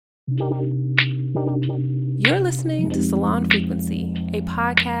You're listening to Salon Frequency, a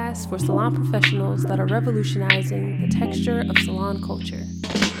podcast for salon professionals that are revolutionizing the texture of salon culture.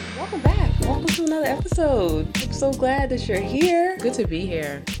 Welcome back. Welcome to another episode. I'm so glad that you're here. Good to be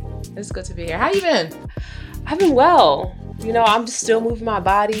here. It's good to be here. How you been? I've been well. You know, I'm just still moving my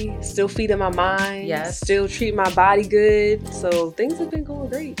body, still feeding my mind, still treating my body good. So things have been going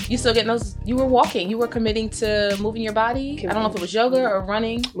great. You still getting those? You were walking. You were committing to moving your body. I don't know if it was yoga or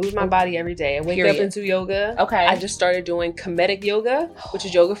running. Move my body every day. I wake up and do yoga. Okay. I just started doing comedic yoga, which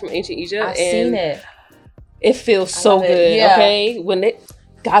is yoga from ancient Egypt. I've seen it. It feels so good. Yeah. Okay. When it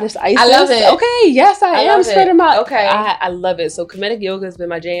Goddess Isis. I love it. Okay. Yes, I am spreading my. Okay. I love it. So comedic yoga has been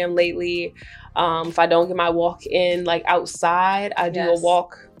my jam lately. If I don't get my walk in like outside, I do a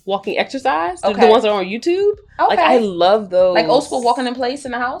walking exercise. The ones that are on YouTube. Okay. Like I love those. Like old school walking in place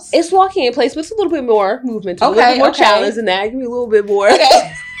in the house? It's walking in place, but it's a little bit more movement. A little bit more challenge than that. Give me a little bit more.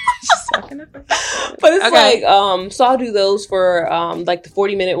 Okay. But it's like, so I'll do those for like the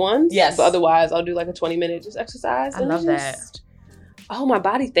 40-minute ones. Yes. But otherwise, I'll do like a 20-minute just exercise. I love that. Oh, my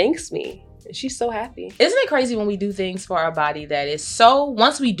body thanks me. And she's so happy. Isn't it crazy when we do things for our body that is so,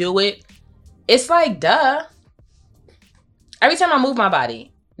 once we do it, it's like, duh. Every time I move my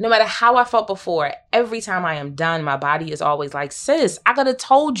body, no matter how I felt before, every time I am done, my body is always like, sis, I could have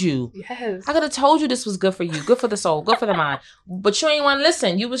told you. Yes. I could have told you this was good for you, good for the soul, good for the mind. But you ain't want to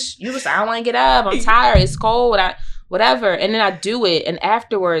listen. You was, I don't want to get up. I'm tired. It's cold. Whatever. And then I do it. And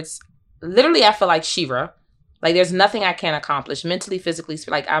afterwards, literally, I feel like Shiva. Like there's nothing I can't accomplish mentally, physically.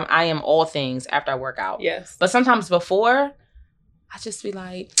 Like I am all things after I work out. Yes. But sometimes before, I just be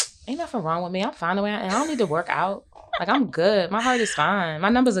like, ain't nothing wrong with me. I'm fine the way I am. I don't need to work out. Like, I'm good. My heart is fine. My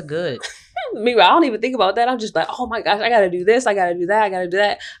numbers are good. Meanwhile, I don't even think about that. I'm just like, oh my gosh, I got to do this. I got to do that. I got to do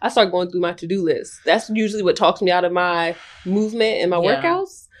that. I start going through my to-do list. That's usually what talks me out of my movement and my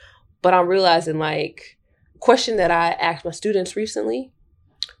workouts. But I'm realizing, like, question that I asked my students recently,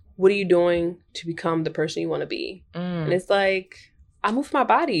 what are you doing to become the person you want to be? And it's like, I move my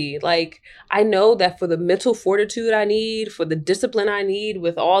body. Like, I know that for the mental fortitude I need, for the discipline I need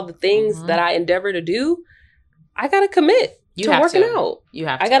with all the things that I endeavor to do, I got to commit to working out. You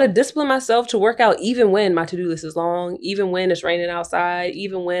have to. I got to discipline myself to work out even when my to-do list is long, even when it's raining outside,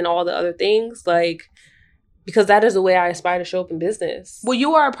 even when all the other things, like, because that is the way I aspire to show up in business. Well,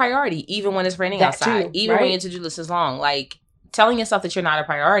 you are a priority even when it's raining outside, even when your to-do list is long. Like, telling yourself that you're not a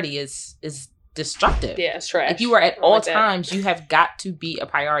priority is destructive. Yeah, it's trash. If you are at all times, you have got to be a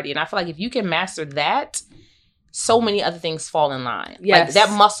priority. And I feel like if you can master that, so many other things fall in line. Yes. Like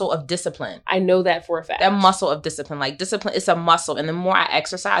that muscle of discipline. I know that for a fact. That muscle of discipline. Like discipline, it's a muscle. And the more I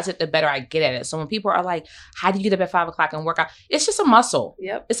exercise it, the better I get at it. So when people are like, how do you get up at 5 o'clock and work out? It's just a muscle.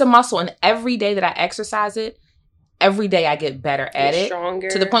 Yep. It's a muscle. And every day that I exercise it, every day I get better at it. Stronger.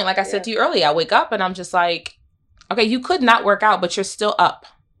 To the point, like I said to you earlier, I wake up and I'm just like, okay, you could not work out, but you're still up.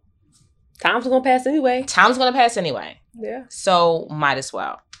 Time's going to pass anyway. Yeah. So might as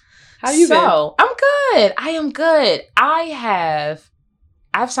well. How you been? I'm good. I am good. I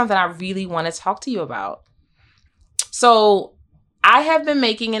have something I really want to talk to you about. So I have been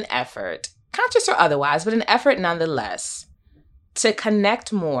making an effort, conscious or otherwise, but an effort nonetheless, to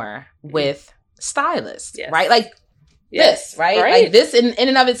connect more with stylists, right? Like this, right? Like this in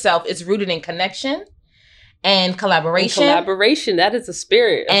and of itself is rooted in connection and collaboration. That is the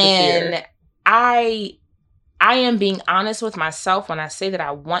spirit of and the year. I am being honest with myself when I say that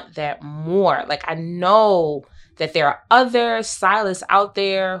I want that more. Like, I know that there are other stylists out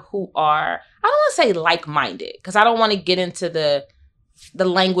there who are, I don't want to say like-minded, because I don't want to get into the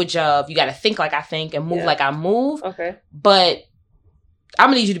language of you got to think like I think and move like I move. Okay. But I'm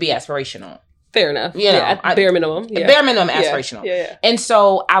going to need you to be aspirational. Fair enough. You know, at bare minimum. Yeah. Bare minimum aspirational. Yeah. And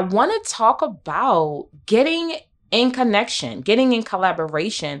so I want to talk about getting in connection, getting in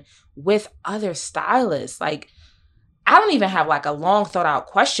collaboration with other stylists. Like, I don't even have like a long thought out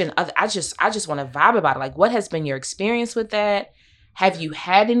question. I just want to vibe about it. Like, what has been your experience with that? Have you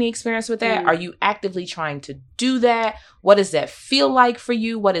had any experience with that? Are you actively trying to do that? What does that feel like for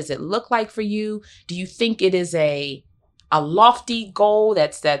you? What does it look like for you? Do you think it is a lofty goal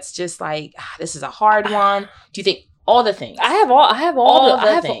that's just like, this is a hard one? Do you think all the things? I have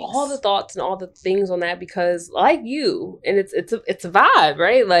all the thoughts and all the things on that, because like you, and it's a vibe,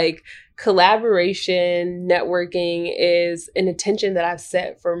 right? Like, collaboration, networking is an intention that I've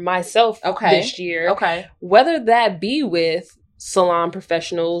set for myself this year. Okay. Whether that be with salon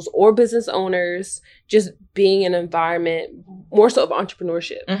professionals or business owners, just being in an environment more so of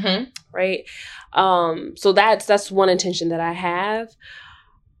entrepreneurship, right? So that's one intention that I have.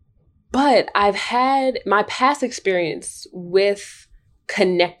 But I've had my past experience with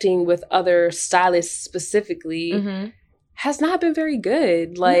connecting with other stylists specifically has not been very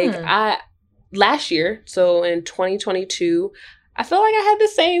good. Like last year, so in 2022, I feel like I had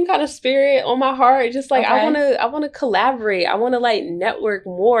the same kind of spirit on my heart. Just like, I want to collaborate. I want to like network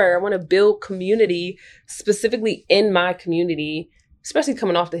more. I want to build community specifically in my community, especially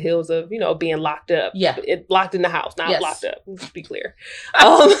coming off the heels of, you know, being locked up. Yeah. Locked in the house, not locked up. Let's be clear.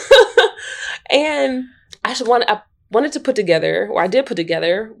 And I wanted to put together, or I did put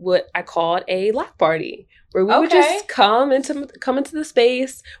together, what I called a lock party, where we would just come into the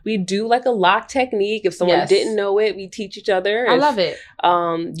space. We do like a lock technique. If someone didn't know it, we teach each other. I love it.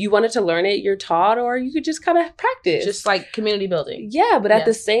 You wanted to learn it, you're taught, or you could just kind of practice. Just like community building. Yeah, but at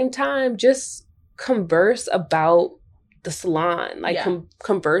the same time, just converse about the salon, like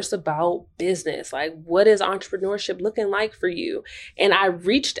converse about business. Like, what is entrepreneurship looking like for you? And I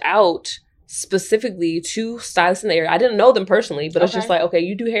reached out specifically to stylists in the area. I didn't know them personally, but it's just like, okay,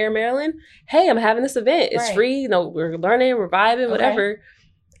 you do hair in Maryland? Hey, I'm having this event. It's free. You know, we're learning, we're vibing, whatever.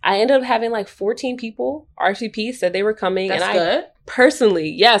 I ended up having like 14 people RSVP said they were coming. That's and good. Personally,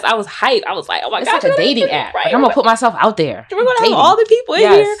 yes, I was hyped. I was like, oh my God. It's like a dating app. Right? Like, I'm going to put myself out there. We're going to have all the people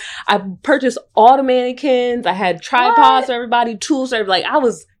in here. I purchased all the mannequins. I had tripods for everybody, tools for everybody. Like, I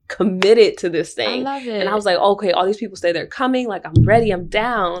was committed to this thing. I love it. And I was like, okay, all these people say they're coming. Like, I'm ready. I'm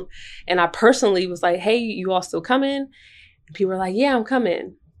down. And I personally was like, hey, you all still coming? And people were like, yeah, I'm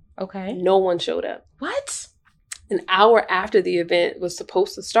coming. Okay. No one showed up. What? An hour after the event was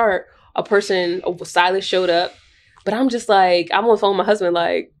supposed to start, a stylist showed up. But I'm just like, I'm on the phone with my husband,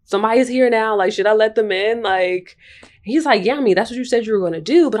 like, somebody's here now. Like, should I let them in? Like, he's like, yeah, I mean, that's what you said you were going to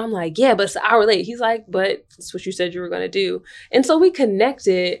do. But I'm like, yeah, but it's an hour late. He's like, but it's what you said you were going to do. And so we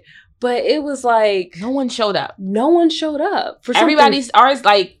connected, but it was like, no one showed up. No one showed up. For everybody's ours,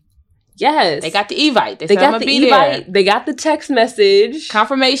 like, yes. They got the Evite. They got the Evite. They got the text message.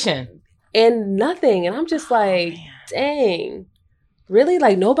 Confirmation. And nothing. And I'm just like, dang. Really?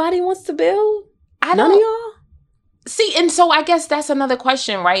 Like, nobody wants to build? None of y'all? See, and so I guess that's another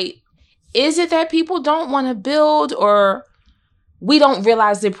question, right? Is it that people don't want to build, or we don't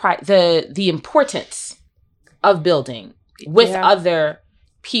realize the importance of building with other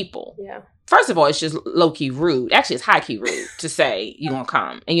people? Yeah. First of all, it's just low-key rude. Actually, it's high-key rude to say you're going to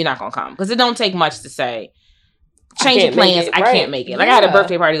come and you're not going to come. Because it don't take much to say, change your plans, I can't make it. Like, I had a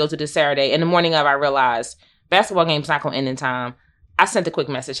birthday party to go to this Saturday. And the morning of, I realized basketball game's not going to end in time. I sent a quick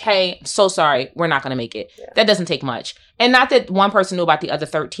message. Hey, I'm so sorry. We're not going to make it. Yeah. That doesn't take much. And not that one person knew about the other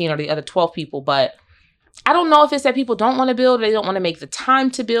 13 or the other 12 people, but I don't know if it's that people don't want to build. Or they don't want to make the time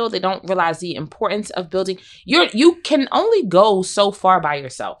to build. They don't realize the importance of building. You can only go so far by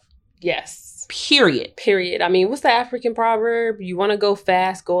yourself. Yes. Period. I mean, what's the African proverb? You want to go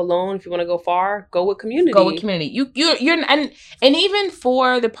fast, go alone. If you want to go far, go with community. You're and even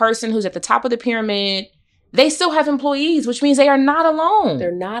for the person who's at the top of the pyramid, they still have employees, which means they are not alone. They're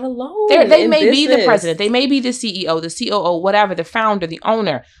not alone. They may be the president. They may be the CEO, the COO, whatever, the founder, the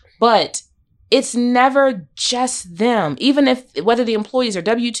owner. But it's never just them. Even whether the employees are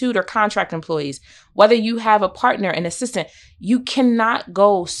W-2'd or contract employees, whether you have a partner, an assistant, you cannot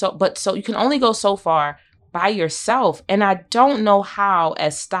go you can only go so far by yourself. And I don't know how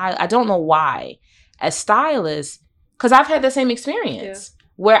I don't know why as stylists, because I've had the same experience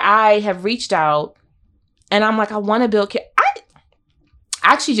where I have reached out and I'm like, I want to build. I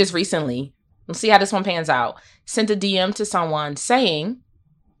actually just recently, we'll see how this one pans out, sent a DM to someone saying,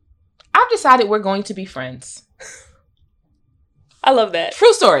 I've decided we're going to be friends. I love that.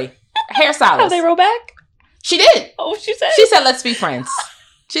 True story. Hairstylist. How they wrote back? She did. Oh, she said? She said, let's be friends.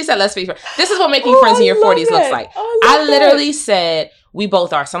 She said, let's be friends. This is what making friends in your 40s looks like. I literally said, we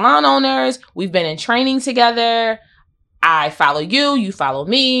both are salon owners. We've been in training together. I follow you. You follow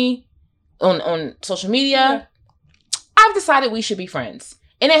me. On social media, I've decided we should be friends.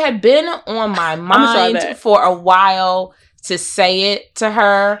 And it had been on my mind for a while to say it to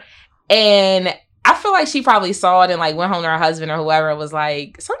her. And I feel like she probably saw it and like went home to her husband or whoever and was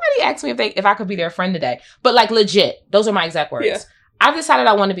like, somebody asked me if I could be their friend today. But like legit, those are my exact words. Yeah. I've decided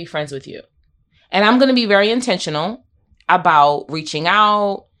I want to be friends with you. And I'm going to be very intentional about reaching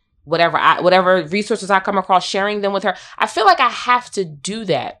out, whatever resources I come across, sharing them with her. I feel like I have to do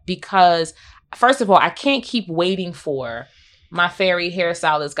that because, first of all, I can't keep waiting for my fairy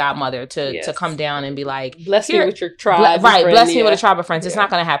hairstylist godmother to come down and be like, bless me with your tribe. Bless me with a tribe of friends. It's not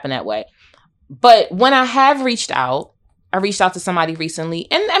going to happen that way. But when I have reached out, I reached out to somebody recently,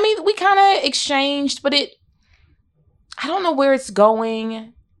 and I mean, we kind of exchanged, but I don't know where it's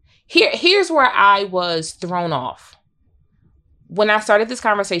going. Here's where I was thrown off. When I started this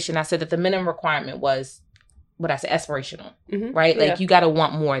conversation, I said that the minimum requirement was what I say, aspirational, Mm-hmm. right? Yeah. Like you got to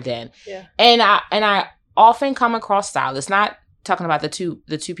want more than. Yeah. And I often come across stylists, not talking about the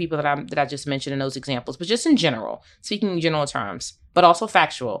two people that I just mentioned in those examples, but just in general, speaking in general terms, but also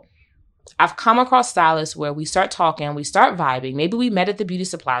factual. I've come across stylists where we start talking, we start vibing. Maybe we met at the beauty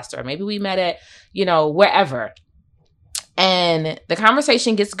supply store. Maybe we met at, wherever. And the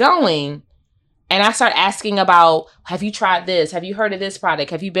conversation gets going. And I start asking about, have you tried this? Have you heard of this product?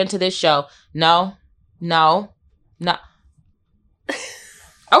 Have you been to this show? No.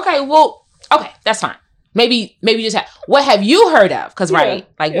 Okay, that's fine. Maybe just what have you heard of? Because right,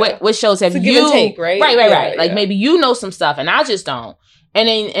 like what shows have you? Give and take, right? Right. Like maybe you know some stuff and I just don't. And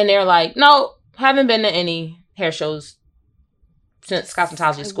they're like, no, haven't been to any hair shows since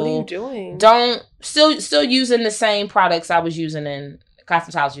cosmetology school. What are you doing? Don't still using the same products I was using in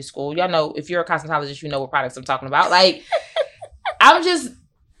cosmetology school. Y'all know, if you're a cosmetologist, you know what products I'm talking about. Like,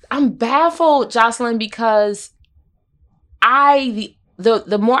 I'm baffled, Jocelyn, because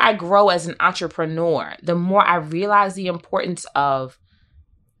the more I grow as an entrepreneur, the more I realize the importance of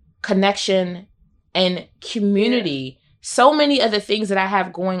connection and community. Yeah. So many of the things that I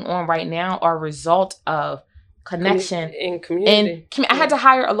have going on right now are a result of connection and community. I had to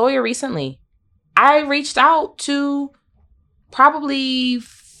hire a lawyer recently. I reached out to probably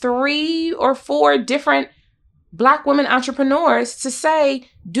 3 or 4 different Black women entrepreneurs to say,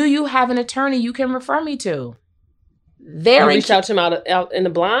 do you have an attorney you can refer me to? You reached out to them out in the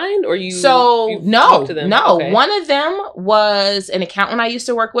blind, or you talked to them? No. Okay. One of them was an accountant I used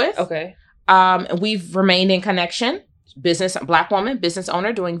to work with. Okay. We've remained in connection. Black woman, business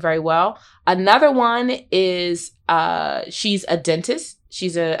owner, doing very well. Another one is she's a dentist.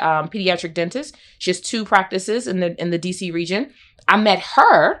 She's a pediatric dentist. She has 2 practices in the DC region. I met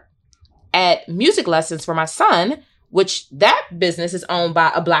her at music lessons for my son, which that business is owned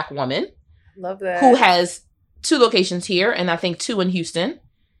by a Black woman. Love that. Who has 2 locations here, and I think 2 in Houston.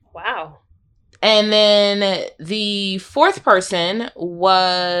 Wow. And then the 4th person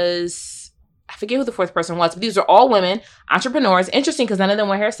was, I forget who the 4th person was, but these are all women, entrepreneurs. Interesting, because none of them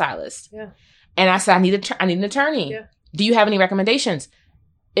were hairstylists. Yeah. And I said, I need an attorney. Yeah. Do you have any recommendations?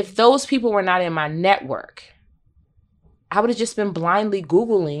 If those people were not in my network, I would have just been blindly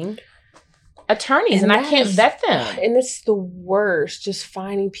Googling attorneys, and I can't vet them. And it's the worst, just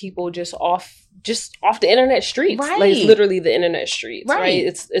finding people just off the internet streets. Right. Like, it's literally the internet streets, right?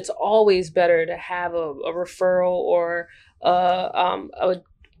 It's always better to have a referral or a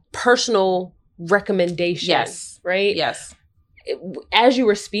personal recommendation. Yes. Right? Yes. As you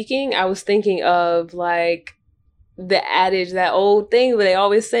were speaking, I was thinking of like the adage, that old thing where they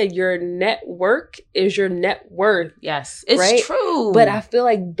always said your network is your net worth. Yes, it's right? true. But I feel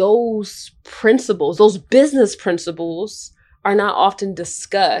like those principles, those business principles, are not often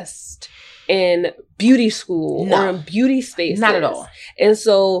discussed in beauty school or in beauty spaces. Not at all. And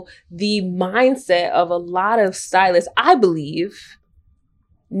so the mindset of a lot of stylists, I believe,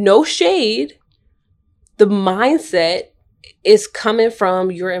 no shade, the mindset is coming from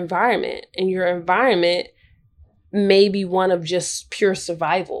your environment, and your environment may be one of just pure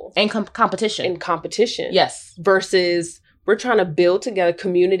survival and competition. And competition. Yes. Versus we're trying to build together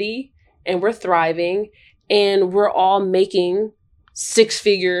community, and we're thriving, and we're all making 6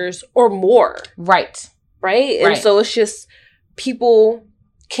 figures or more. Right. And so it's just, people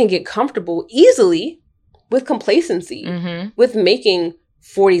can get comfortable easily with complacency, with making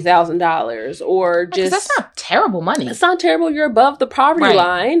 $40,000 or just... That's not terrible money. It's not terrible. You're above the poverty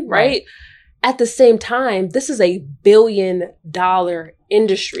line, right? At the same time, this is a $1 billion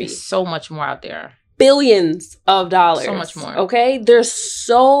industry. There's so much more out there. Billions of dollars. So much more. Okay? There's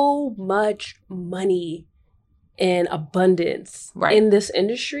so much money and abundance in this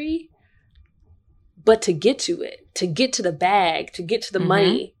industry. But to get to it, to get to the bag, to get to the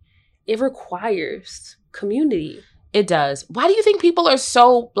money, it requires community. It does. Why do you think people are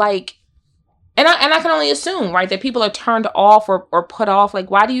so like... And I can only assume, right, that people are turned off or put off.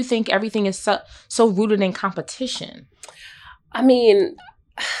 Like, why do you think everything is so rooted in competition? I mean,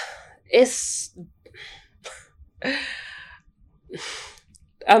 it's...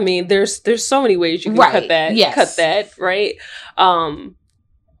 I mean, there's so many ways you can cut that. Yes. Cut that, right?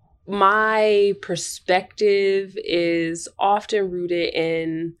 My perspective is often rooted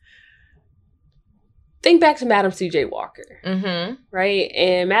in... Think back to Madam C.J. Walker, right?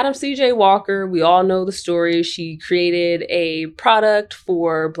 And Madam C.J. Walker, we all know the story. She created a product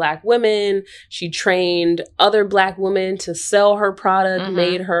for Black women. She trained other Black women to sell her product,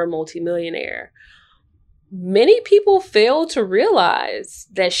 made her multimillionaire. Many people fail to realize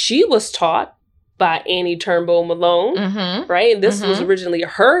that she was taught by Annie Turnbull Malone, right? And this was originally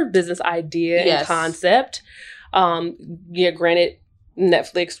her business idea and concept. Yeah, granted,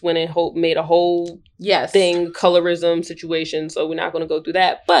 Netflix went and made a whole thing, colorism situation, so we're not going to go through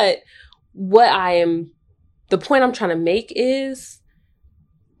that. But the point I'm trying to make is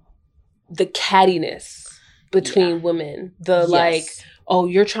the cattiness between women. Like, oh,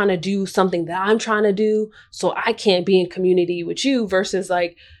 you're trying to do something that I'm trying to do, so I can't be in community with you, versus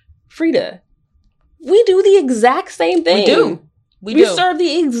like, Frida, we do the exact same thing. We serve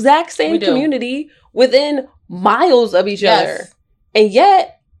the exact same community within miles of each other. And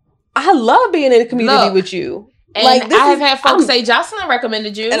yet, I love being in a community with you. And like, I have had folks say, Jocelyn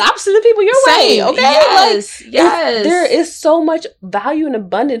recommended you. And I'm sending people your way, okay? Yes, like, there is so much value and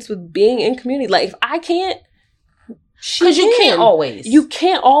abundance with being in community. Like, if I can't, because you can't always. You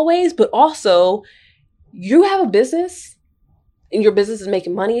can't always, but also, you have a business, and your business is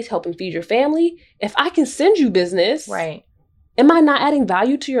making money, it's helping feed your family. If I can send you business, right? Am I not adding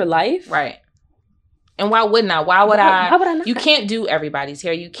value to your life? Right. And why wouldn't I? Why would I not? You can't do everybody's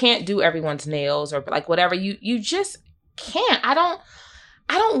hair. You can't do everyone's nails or like whatever. You just can't. I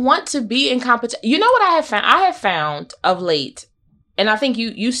don't want to be in competition. You know what I have found? I have found of late, and I think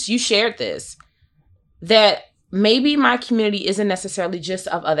you shared this, that maybe my community isn't necessarily just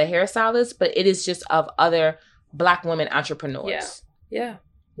of other hairstylists, but it is just of other Black women entrepreneurs. Yeah.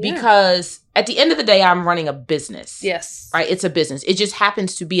 Because at the end of the day, I'm running a business. Yes. Right? It's a business. It just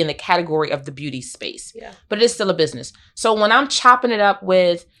happens to be in the category of the beauty space. Yeah. But it is still a business. So when I'm chopping it up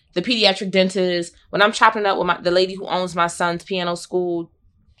with the pediatric dentist, when I'm chopping it up with the lady who owns my son's piano school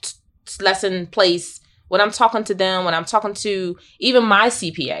lesson place, when I'm talking to them, when I'm talking to even my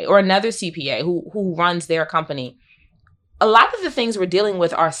CPA or another CPA who runs their company, a lot of the things we're dealing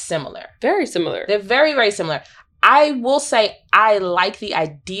with are similar. Very similar. They're very, very similar. I will say I like the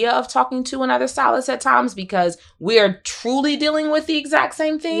idea of talking to another stylist at times because we're truly dealing with the exact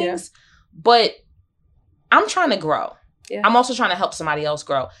same things. Yeah. But I'm trying to grow. Yeah. I'm also trying to help somebody else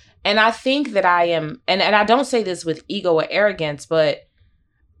grow. And I think that I am, and I don't say this with ego or arrogance, but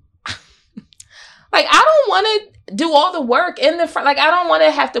like, I don't want to do all the work in the front. Like, I don't want to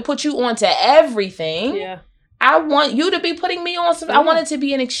have to put you onto everything. Yeah. I want you to be putting me on something. I want it to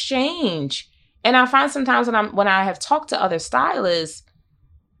be an exchange. And I find sometimes when I have talked to other stylists,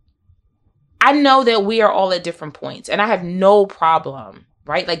 I know that we are all at different points and I have no problem,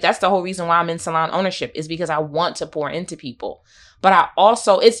 right? Like, that's the whole reason why I'm in salon ownership, is because I want to pour into people. But I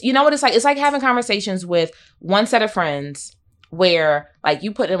also, you know what it's like? It's like having conversations with one set of friends where like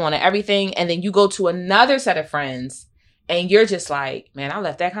you put them on everything, and then you go to another set of friends and you're just like, man, I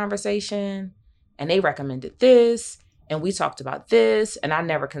left that conversation and they recommended this and we talked about this and I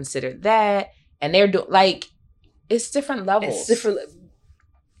never considered that. And they're like, it's different levels. It's different.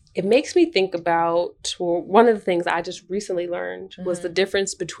 It makes me think about, well, one of the things I just recently learned was the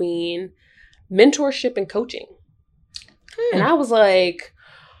difference between mentorship and coaching. And I was like,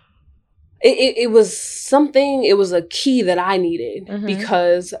 it was something, it was a key that I needed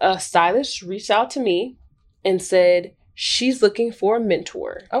because a stylist reached out to me and said, she's looking for a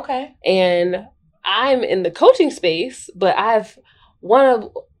mentor. Okay. And I'm in the coaching space, but I've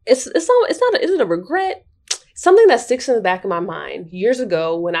is it a regret? Something that sticks in the back of my mind. Years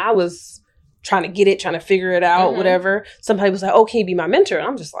ago, when I was trying to figure it out, whatever, somebody was like, "Oh, can you be my mentor?" And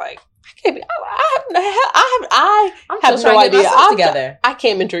I'm just like, "I can't be. I have no idea. I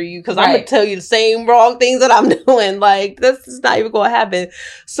can't mentor you because I'm gonna tell you the same wrong things that I'm doing. Like, this is not even going to happen."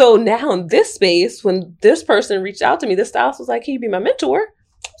 So now in this space, when this person reached out to me, this stylist was like, "Can you be my mentor?"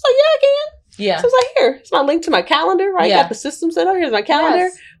 I was like, "Yeah, I can." Yeah. So I was like, here, it's my link to my calendar, right? Yeah. Got the system set up. Here's my calendar.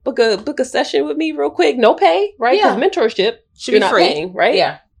 Yes. Book a session with me real quick. No pay, right? Because mentorship should be free, paying, right?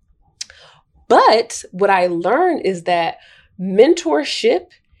 Yeah. But what I learned is that mentorship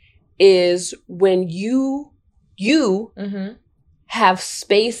is when you have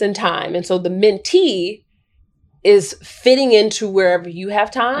space and time. And so the mentee is fitting into wherever you have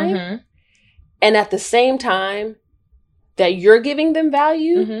time. And at the same time that you're giving them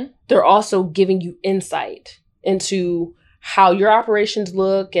value, they're also giving you insight into how your operations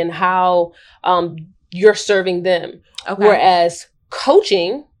look and how you're serving them. Okay. Whereas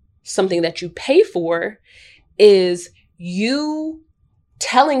coaching, something that you pay for, is you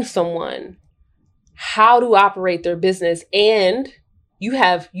telling someone how to operate their business, and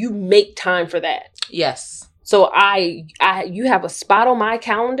you make time for that. Yes. So you have a spot on my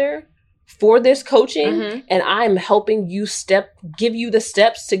calendar for this coaching, and I'm helping you give you the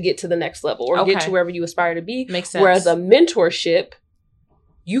steps to get to the next level or get to wherever you aspire to be. Makes sense. Whereas a mentorship,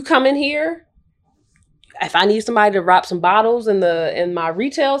 you come in here, if I need somebody to wrap some bottles in my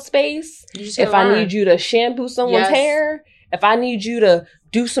retail space, if I need you to shampoo someone's hair, if I need you to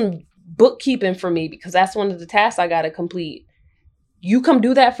do some bookkeeping for me because that's one of the tasks I got to complete. You come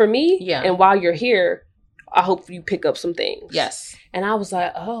do that for me. Yeah. And while you're here, I hope you pick up some things. Yes. And I was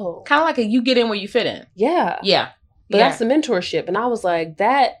like, oh. Kind of like you get in where you fit in. Yeah. Yeah. But that's the mentorship. And I was like,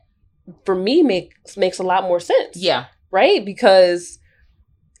 that for me makes a lot more sense. Yeah. Right? Because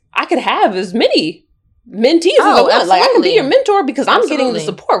I could have as many mentees as I want. Like, I can be your mentor because I'm getting the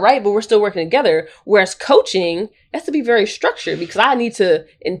support, right? But we're still working together. Whereas coaching has to be very structured because I need to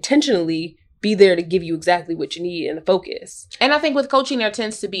intentionally be there to give you exactly what you need and the focus. And I think with coaching, there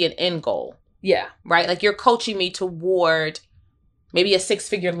tends to be an end goal. Yeah. Right? Like you're coaching me toward maybe a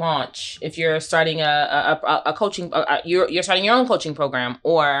 6-figure launch if you're starting a coaching, you're starting your own coaching program,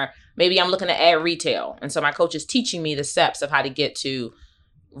 or maybe I'm looking to add retail. And so my coach is teaching me the steps of how to get to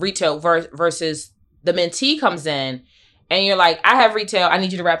retail versus the mentee comes in and you're like, I have retail. I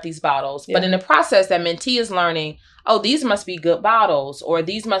need you to wrap these bottles. Yeah. But in the process, that mentee is learning, oh, these must be good bottles, or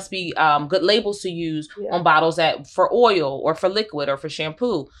these must be good labels to use on bottles for oil or for liquid or for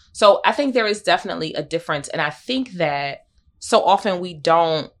shampoo. So I think there is definitely a difference. And I think that so often we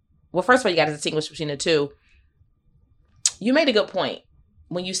don't, well, first of all, you got to distinguish between the two. You made a good point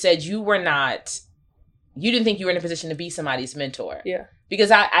when you said you didn't think you were in a position to be somebody's mentor. Yeah.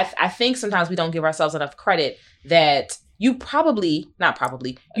 Because I think sometimes we don't give ourselves enough credit that you were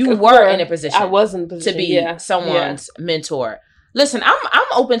in a position. I was in a position to be someone's mentor. Listen, I'm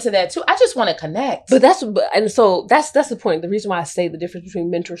open to that too. I just want to connect. But that's the point. The reason why I say the difference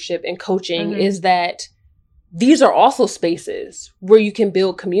between mentorship and coaching is that these are also spaces where you can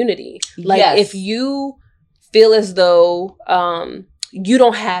build community. Like if you feel as though you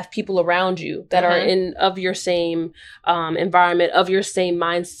don't have people around you that are of your same environment, of your same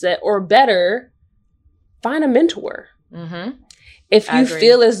mindset, or better, find a mentor. If you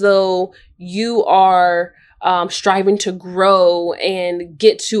feel as though you are striving to grow and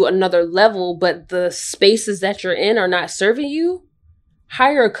get to another level, but the spaces that you're in are not serving you,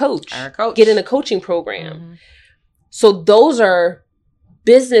 hire a coach. Get in a coaching program. So those are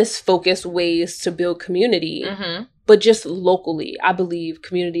business-focused ways to build community. But just locally, I believe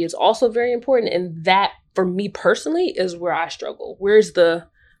community is also very important. And that, for me personally, is where I struggle.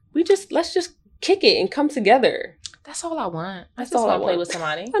 Let's just kick it and come together. That's all I want. That's all I want. Play with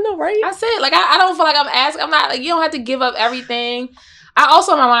somebody. I know, right? I said, like, I don't feel like I'm asking. I'm not, like, you don't have to give up everything. I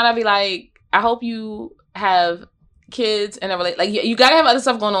also, in my mind, I'd be like, I hope you have kids and like you gotta have other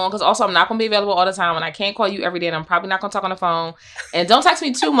stuff going on, because also I'm not gonna be available all the time and I can't call you every day and I'm probably not gonna talk on the phone. And don't text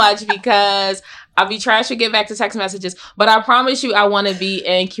me too much because I'll be trash to get back to text messages. But I promise you I want to be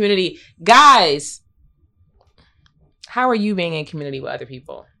in community. Guys, how are you being in community with other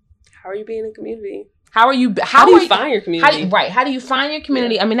people? How are you being in community? How do you find your community? How do you find your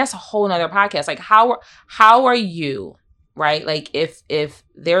community? I mean, that's a whole nother podcast. Like how are you, right? Like if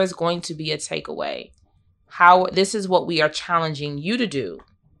there is going to be a takeaway, this is what we are challenging you to do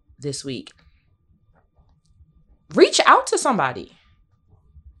this week. Reach out to somebody.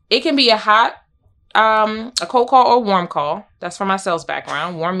 It can be a cold call or warm call. That's from my sales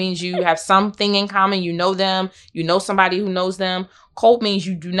background. Warm means you have something in common. You know them. You know somebody who knows them. Cold means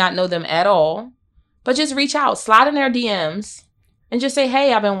you do not know them at all. But just reach out. Slide in their DMs and just say,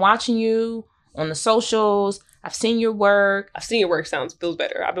 hey, I've been watching you on the socials. I've seen your work. Feels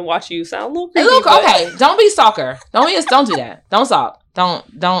better. I've been watching you sound a little creepy. Okay, don't be stalker. Don't do that. Don't stalk. Don't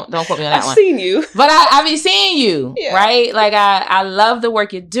quote me on that one. I've seen you. But I be seeing you, right? Like I love the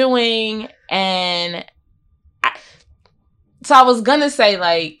work you're doing. And so I was gonna say,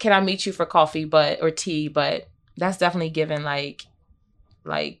 like, can I meet you for coffee or tea? But that's definitely given like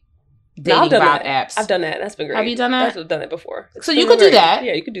dating vibe apps. I've done that. That's been great. Have you done that? I've done it before. So you could do that.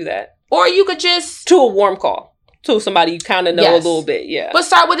 Yeah, you could do that. Or you could just to a warm call. To somebody you kind of know a little bit, yeah. But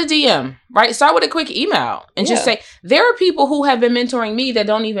start with a DM, right? Start with a quick email and just say, there are people who have been mentoring me that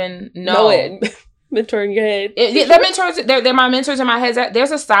don't even know it. Mentoring your head. They're mentors. They're my mentors in my head. There's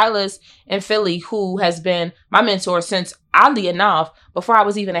a stylist in Philly who has been my mentor since, oddly enough, before I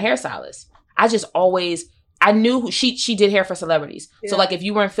was even a hairstylist. I knew who she did hair for celebrities. Yeah. So like if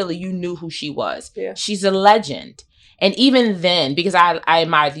you were in Philly, you knew who she was. Yeah. She's a legend. And even then, because I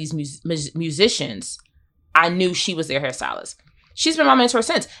admire these musicians, I knew she was their hairstylist. She's been my mentor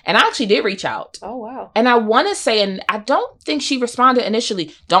since. And I actually did reach out. Oh, wow. And I want to say, and I don't think she responded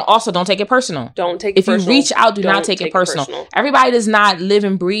initially. Don't take it personal. Don't take it personal. If you reach out, do not take it personal. Everybody does not live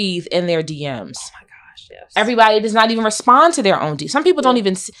and breathe in their DMs. Oh, my gosh, yes. Everybody does not even respond to their own DMs. Some people don't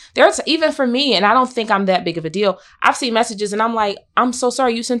even see. Even for me, and I don't think I'm that big of a deal. I've seen messages and I'm like, I'm so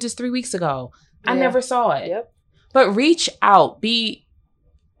sorry. You sent this 3 weeks ago. I never saw it. Yep. But reach out.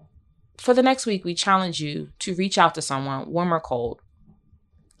 For the next week, we challenge you to reach out to someone, warm or cold.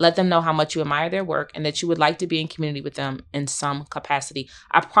 Let them know how much you admire their work and that you would like to be in community with them in some capacity.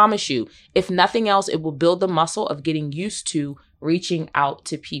 I promise you, if nothing else, it will build the muscle of getting used to reaching out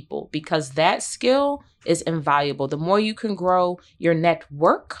to people, because that skill is invaluable. The more you can grow your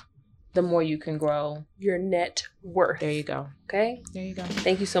network, the more you can grow your net worth. There you go. Okay? There you go.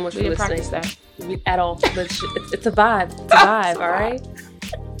 Thank you so much for listening. Practice that. At all. But it's a vibe. It's a vibe, all right?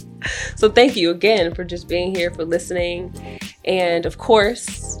 So thank you again for just being here, for listening. And of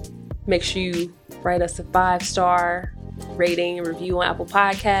course, make sure you write us a 5-star rating and review on Apple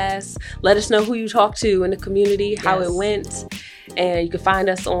Podcasts. Let us know who you talked to in the community, how it went. And you can find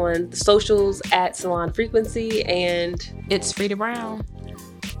us on the socials at Salon Frequency. And it's Frida Brown.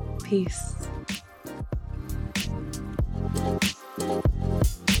 Peace.